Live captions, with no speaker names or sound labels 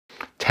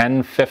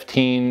10,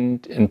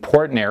 15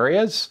 important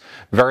areas,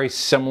 very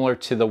similar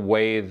to the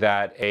way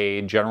that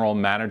a general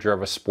manager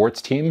of a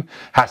sports team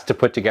has to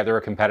put together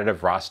a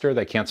competitive roster.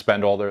 They can't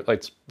spend all their,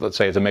 let's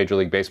say it's a Major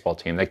League Baseball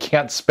team, they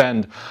can't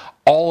spend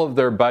all of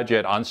their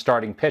budget on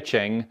starting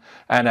pitching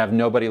and have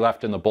nobody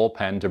left in the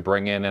bullpen to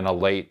bring in a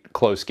late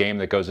close game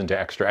that goes into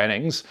extra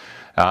innings.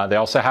 They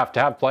also have to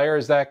have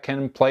players that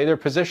can play their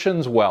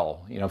positions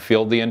well,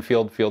 field the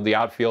infield, field the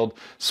outfield,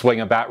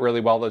 swing a bat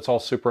really well. That's all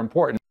super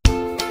important.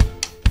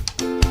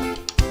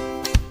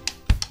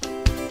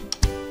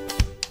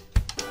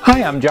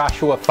 Hi, I'm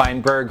Joshua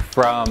Feinberg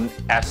from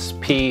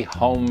SP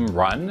Home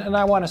Run, and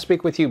I want to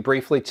speak with you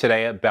briefly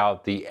today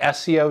about the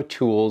SEO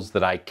tools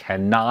that I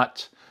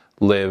cannot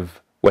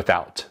live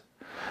without.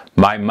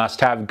 My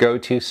must-have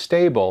go-to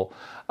stable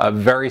of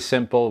very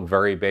simple,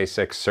 very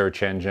basic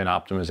search engine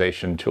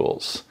optimization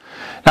tools.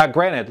 Now,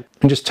 granted,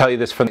 I'll just tell you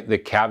this from the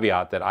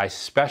caveat that I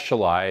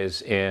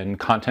specialize in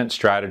content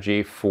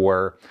strategy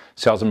for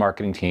sales and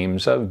marketing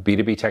teams of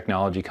B2B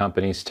technology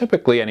companies,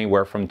 typically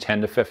anywhere from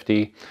 10 to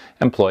 50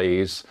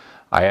 employees.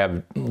 I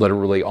have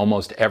literally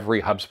almost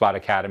every HubSpot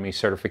Academy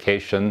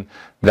certification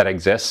that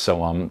exists,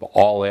 so I'm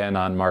all in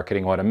on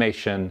marketing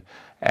automation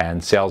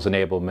and sales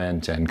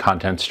enablement and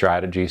content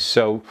strategy.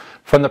 So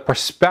from the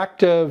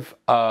perspective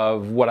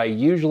of what I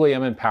usually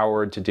am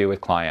empowered to do with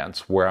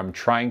clients, where I'm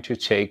trying to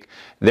take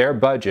their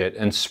budget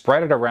and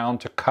spread it around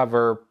to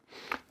cover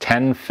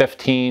 10,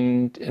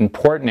 15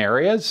 important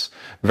areas,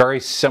 very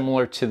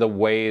similar to the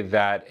way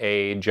that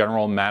a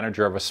general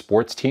manager of a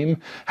sports team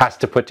has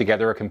to put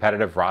together a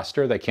competitive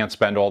roster. They can't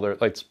spend all their,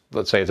 let's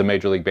say it's a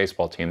Major League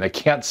Baseball team, they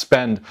can't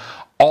spend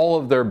all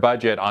of their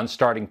budget on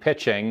starting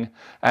pitching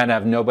and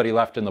have nobody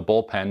left in the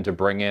bullpen to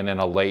bring in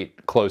a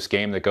late close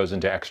game that goes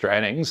into extra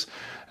innings.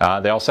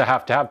 They also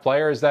have to have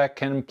players that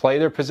can play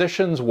their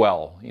positions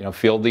well,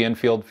 field the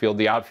infield, field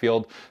the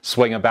outfield,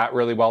 swing a bat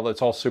really well.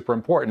 That's all super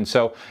important.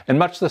 So in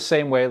much the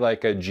same way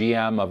like a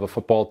GM of a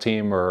football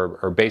team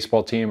or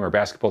baseball team or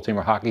basketball team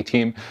or hockey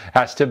team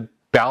has to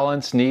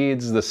balance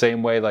needs the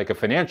same way like a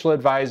financial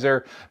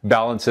advisor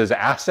balances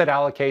asset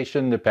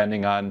allocation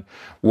depending on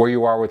where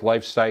you are with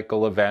life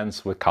cycle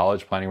events, with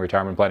college planning,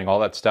 retirement planning, all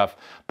that stuff.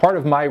 Part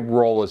of my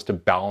role is to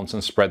balance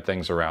and spread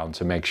things around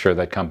to make sure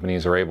that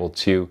companies are able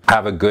to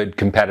have a good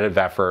competitive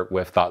effort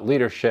with thought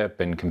leadership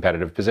and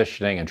competitive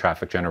positioning and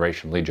traffic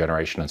generation, lead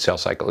generation, and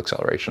sales cycle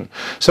acceleration.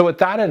 So with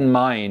that in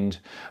mind,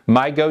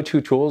 my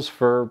go-to tools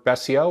for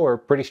SEO are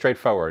pretty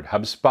straightforward.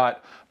 HubSpot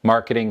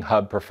Marketing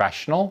Hub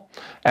Professional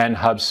and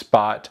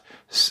HubSpot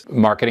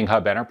Marketing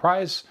Hub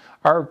Enterprise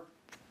are,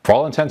 for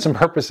all intents and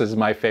purposes,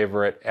 my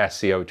favorite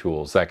SEO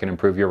tools that can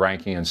improve your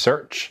ranking in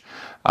search.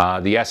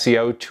 The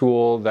SEO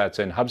tool that's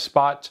in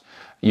HubSpot,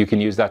 you can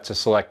use that to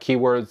select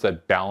keywords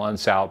that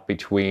balance out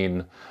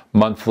between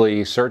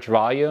monthly search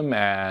volume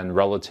and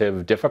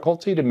relative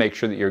difficulty to make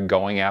sure that you're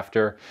going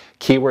after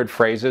keyword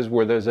phrases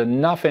where there's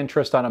enough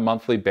interest on a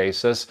monthly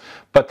basis,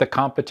 but the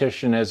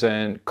competition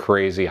isn't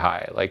crazy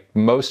high. Like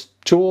most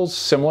tools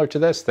similar to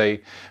this,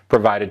 they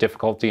provide a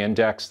difficulty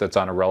index that's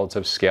on a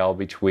relative scale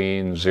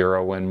between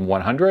 0 and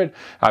 100.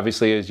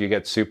 Obviously, as you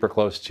get super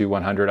close to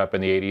 100, up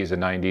in the 80s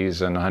and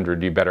 90s and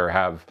 100, you better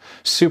have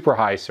super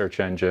high search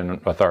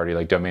engine authority,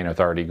 like domain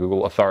authority,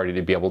 Google authority,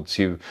 to be able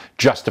to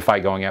justify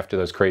going after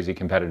those crazy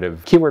competitive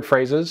keyword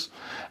phrases.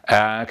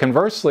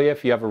 Conversely,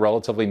 if you have a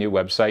relatively new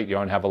website, you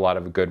don't have a lot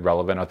of good,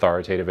 relevant,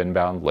 authoritative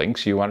inbound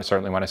links, you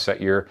certainly want to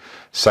set your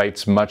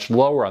sites much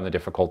lower on the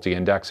difficulty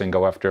index and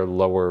go after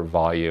lower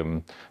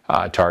volume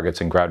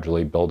targets and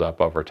gradually build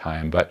up over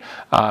time. But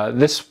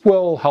this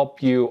will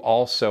help you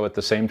also, at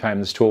the same time,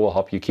 this tool will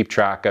help you keep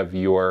track of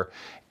your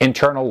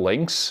internal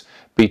links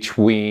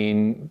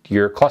between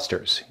your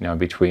clusters,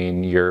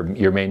 between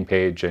your main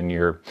page and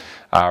your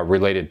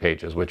related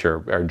pages, which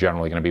are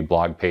generally going to be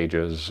blog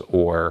pages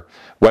or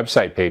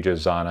website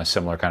pages on a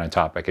similar kind of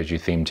topic as you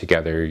theme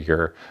together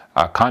your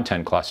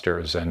content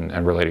clusters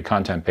and related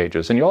content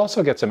pages. And you'll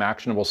also get some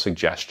actionable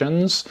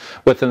suggestions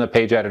within the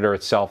page editor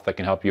itself that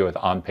can help you with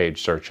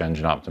on-page search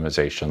engine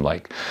optimization,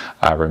 like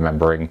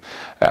remembering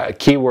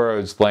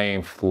keywords,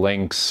 length,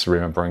 links,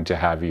 remembering to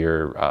have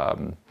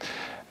your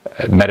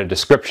meta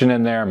description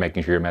in there,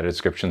 making sure your meta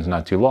description is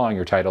not too long,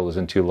 your title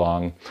isn't too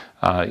long,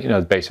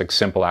 basic,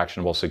 simple,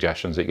 actionable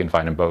suggestions that you can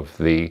find in both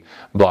the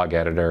blog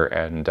editor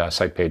and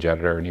site page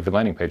editor and even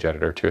landing page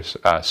editor to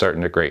a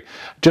certain degree.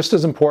 Just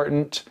as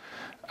important,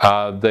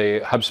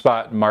 the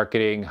HubSpot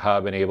Marketing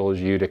Hub enables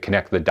you to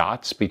connect the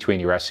dots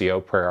between your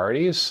SEO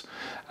priorities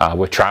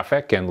with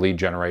traffic and lead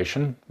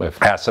generation, with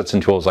assets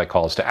and tools like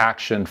calls to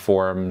action,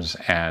 forms,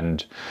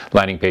 and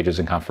landing pages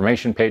and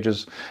confirmation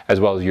pages, as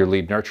well as your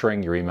lead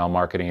nurturing, your email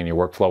marketing, and your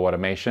workflow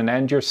automation,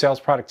 and your sales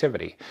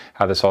productivity,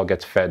 how this all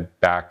gets fed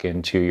back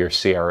into your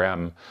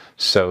CRM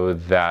so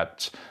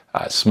that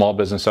small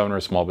business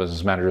owners, small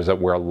business managers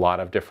that wear a lot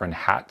of different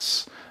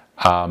hats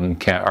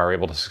are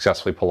able to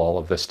successfully pull all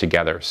of this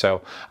together.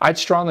 So I'd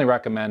strongly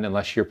recommend,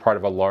 unless you're part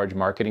of a large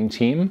marketing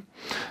team,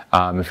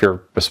 if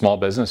you're a small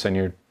business and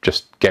you're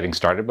just getting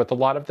started with a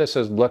lot of this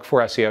is look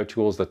for SEO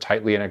tools that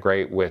tightly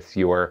integrate with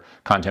your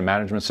content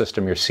management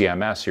system, your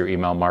CMS, your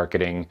email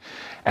marketing,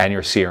 and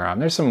your CRM.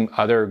 There's some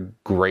other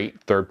great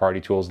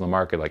third-party tools in the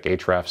market, like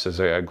Ahrefs is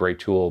a great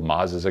tool,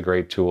 Moz is a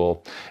great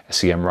tool,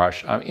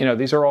 SEMrush.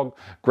 These are all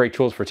great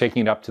tools for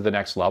taking it up to the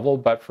next level.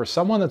 But for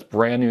someone that's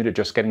brand new to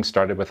just getting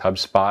started with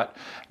HubSpot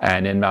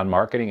and inbound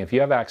marketing, if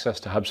you have access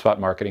to HubSpot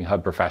Marketing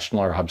Hub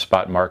Professional or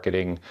HubSpot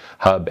Marketing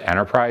Hub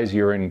Enterprise,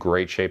 you're in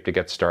great shape to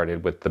get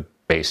started with the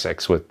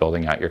basics with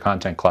building out your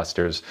content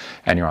clusters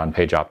and your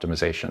on-page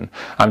optimization.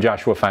 I'm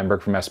Joshua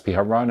Feinberg from SP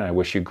Home Run, and I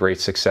wish you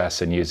great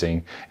success in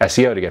using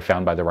SEO to get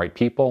found by the right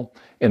people,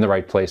 in the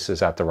right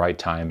places, at the right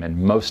time, and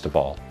most of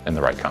all, in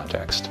the right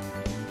context.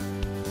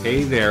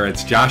 Hey there,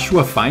 it's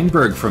Joshua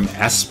Feinberg from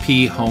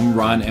SP Home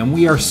Run, and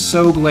we are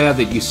so glad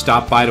that you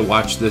stopped by to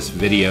watch this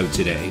video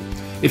today.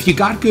 If you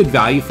got good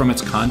value from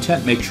its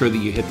content, make sure that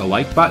you hit the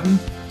like button,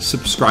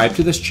 subscribe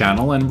to this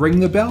channel, and ring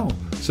the bell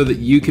so that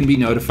you can be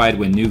notified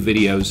when new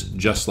videos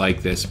just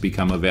like this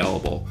become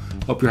available.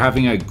 Hope you're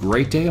having a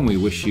great day, and we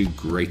wish you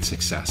great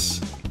success.